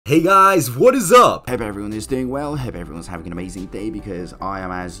Hey guys, what is up? Hope everyone is doing well. Hope everyone's having an amazing day, because I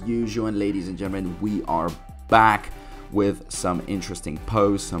am as usual. And ladies and gentlemen, we are back with some interesting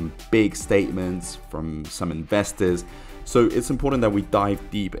posts, some big statements from some investors. So it's important that we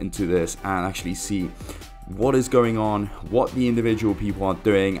dive deep into this and actually see what is going on, what the individual people are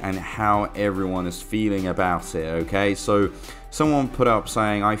doing, and how everyone is feeling about it. Okay, so someone put up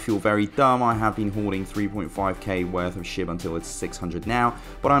saying, I feel very dumb. I have been holding 3.5k worth of SHIB until it's 600 now,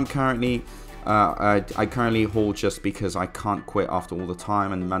 but I currently hold just because I can't quit after all the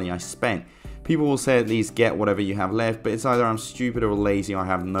time and money I spent. People will say at least get whatever you have left, but it's either I'm stupid or lazy, or I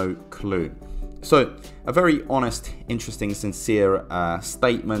have no clue. So a very honest, interesting, sincere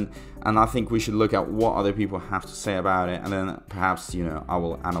statement, and I think we should look at what other people have to say about it, and then perhaps, I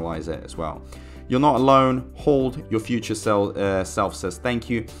will analyze it as well. You're not alone. Hold. Your future self says thank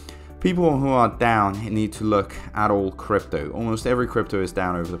you. People who are down need to look at all crypto. Almost every crypto is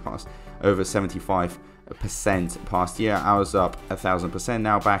down over 75% past year. I was up 1,000%,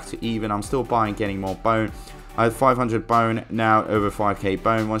 now back to even. I'm still buying, getting more bone. I had 500 bone, now over 5k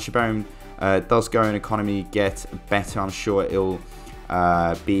bone. Once Shibarium does go and economy get better, I'm sure it'll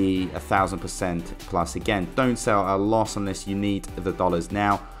be 1,000% plus again. Don't sell at a loss unless you need the dollars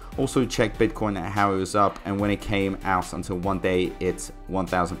now. Also check Bitcoin at how it was up, and when it came out until one day it's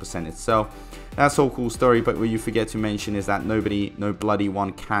 1,000% itself. That's all cool story, but what you forget to mention is that no bloody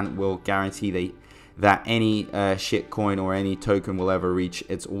one will guarantee that any shitcoin or any token will ever reach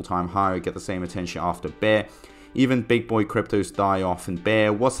its all-time high or get the same attention after bear. Even big boy cryptos die off in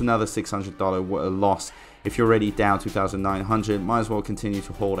bear. What's another $600 loss? If you're already down 2,900, might as well continue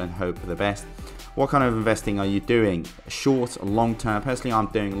to hold and hope for the best. What kind of investing are you doing? Short, long term? Personally, I'm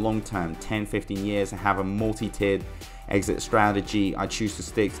doing long term, 10-15 years. I have a multi-tiered exit strategy. I choose to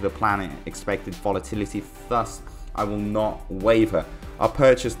stick to the plan expected volatility, thus I will not waver. I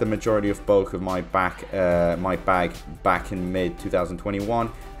purchased the majority of bulk of my bag back in mid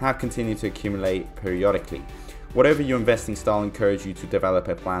 2021. Have continued to accumulate periodically. Whatever your investing style, encourage you to develop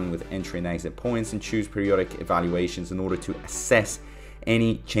a plan with entry and exit points and choose periodic evaluations in order to assess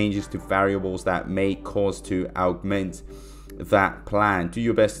any changes to variables that may cause to augment that plan. Do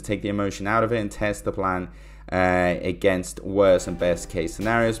your best to take the emotion out of it and test the plan against worst and best case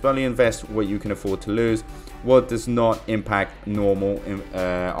scenarios. But only invest what you can afford to lose, what does not impact normal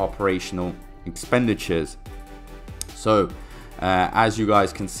operational expenditures. So as you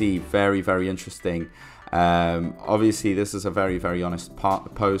guys can see, very interesting. Obviously this is a very honest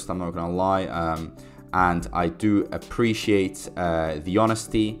post, I'm not gonna lie, and I do appreciate the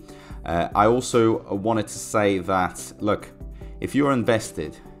honesty. I also wanted to say that, look, if you're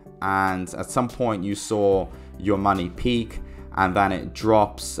invested and at some point you saw your money peak and then it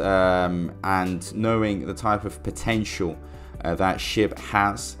drops, and knowing the type of potential that SHIB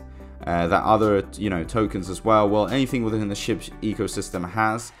has, that other tokens as well, anything within the SHIB ecosystem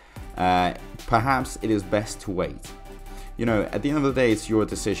has, perhaps it is best to wait. At the end of the day, it's your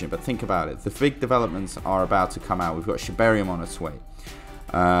decision, but think about it. The big developments are about to come out. We've got Shibarium on its way.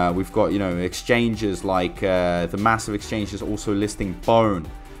 We've got, exchanges like the massive exchanges also listing Bone.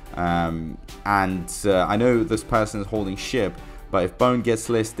 And I know this person is holding SHIB, but if Bone gets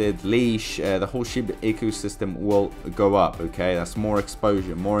listed, Leash, the whole SHIB ecosystem will go up, okay? That's more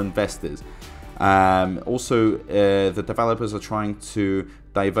exposure, more investors. Also, the developers are trying to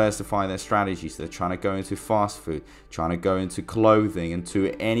diversify their strategies. They're trying to go into fast food, trying to go into clothing, into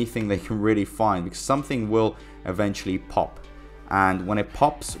anything they can really find, because something will eventually pop. And when it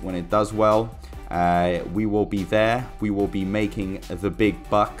pops, when it does well, we will be there. We will be making the big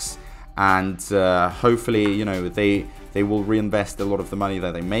bucks, and hopefully, they will reinvest a lot of the money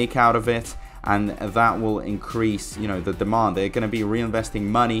that they make out of it, and that will increase, the demand. They're going to be reinvesting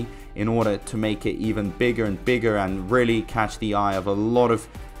money in order to make it even bigger and bigger and really catch the eye of a lot of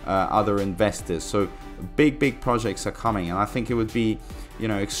other investors. So big projects are coming, and I think it would be,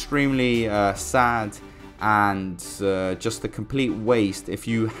 extremely sad and just a complete waste if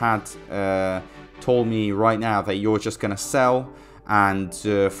you had told me right now that you're just going to sell and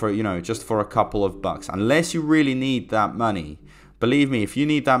for just for a couple of bucks, unless you really need that money. Believe me, if you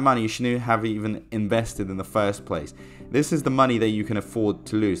need that money, you shouldn't have even invested in the first place. This is the money that you can afford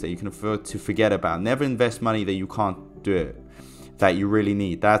to lose, that you can afford to forget about. Never invest money that you can't do it, that you really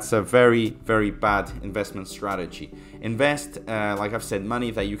need. That's a very bad investment strategy. Invest, like I've said, money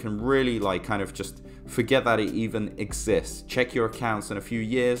that you can really kind of just forget that it even exists. Check your accounts in a few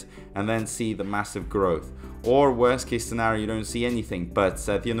years and then see the massive growth. Or worst case scenario, you don't see anything, but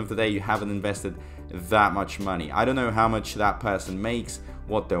at the end of the day, you haven't invested that much money. I don't know how much that person makes,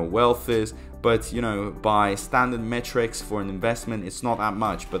 what their wealth is, but you know, by standard metrics for an investment, it's not that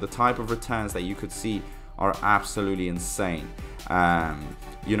much, but the type of returns that you could see are absolutely insane.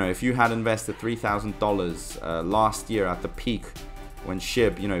 You know, if you had invested $3,000 last year at the peak when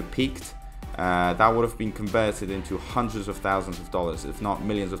SHIB, you know, peaked, that would have been converted into hundreds of thousands of dollars, if not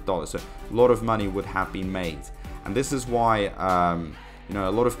millions of dollars. So a lot of money would have been made. And this is why you know,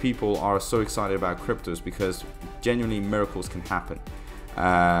 a lot of people are so excited about cryptos, because genuinely miracles can happen.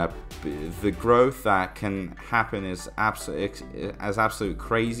 The growth that can happen is absolutely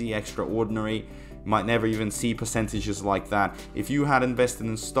crazy, extraordinary. You might never even see percentages like that. If you had invested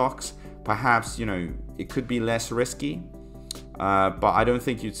in stocks, perhaps, you know, it could be less risky, but I don't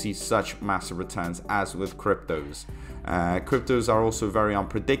think you'd see such massive returns as with cryptos. Cryptos are also very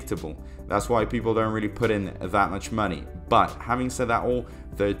unpredictable. That's why people don't really put in that much money. But having said that all,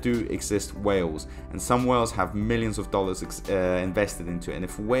 there do exist whales, and some whales have millions of dollars invested into it. And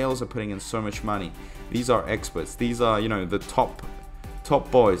if whales are putting in so much money, these are experts. These are, you know, the top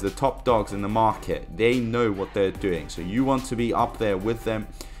boys, the top dogs in the market. They know what they're doing. So you want to be up there with them.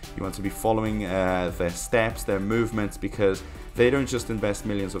 You want to be following their steps, their movements, because they don't just invest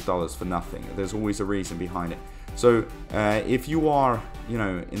millions of dollars for nothing. There's always a reason behind it. So if you are, you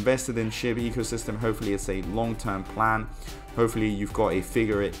know, invested in SHIB ecosystem, hopefully it's a long-term plan. Hopefully you've got a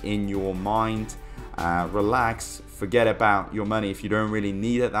figure in your mind. Relax, forget about your money if you don't really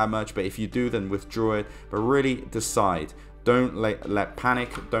need it that much, but if you do, then withdraw it. But really decide. Don't let panic,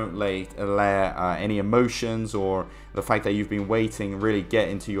 don't let any emotions or the fact that you've been waiting really get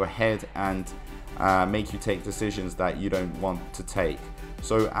into your head and make you take decisions that you don't want to take.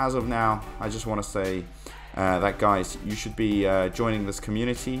 So as of now, I just want to say that, guys, you should be joining this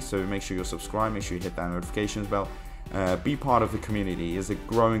community. So make sure you're subscribed, make sure you hit that notifications bell. Be part of the community. It's a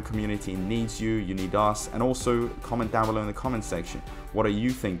growing community. It needs you, you need us. And also comment down below in the comment section. What are you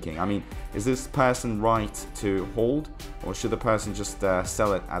thinking? I mean, is this person right to hold, or should the person just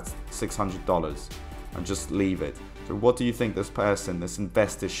sell it at $600 and just leave it? So what do you think this person, this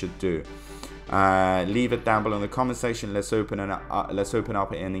investor, should do? Leave it down below in the comment section. Let's open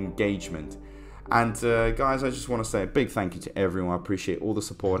up an engagement. And guys, I just want to say a big thank you to everyone. I appreciate all the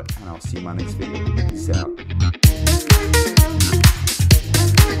support, and I'll see you in my next video. Peace out.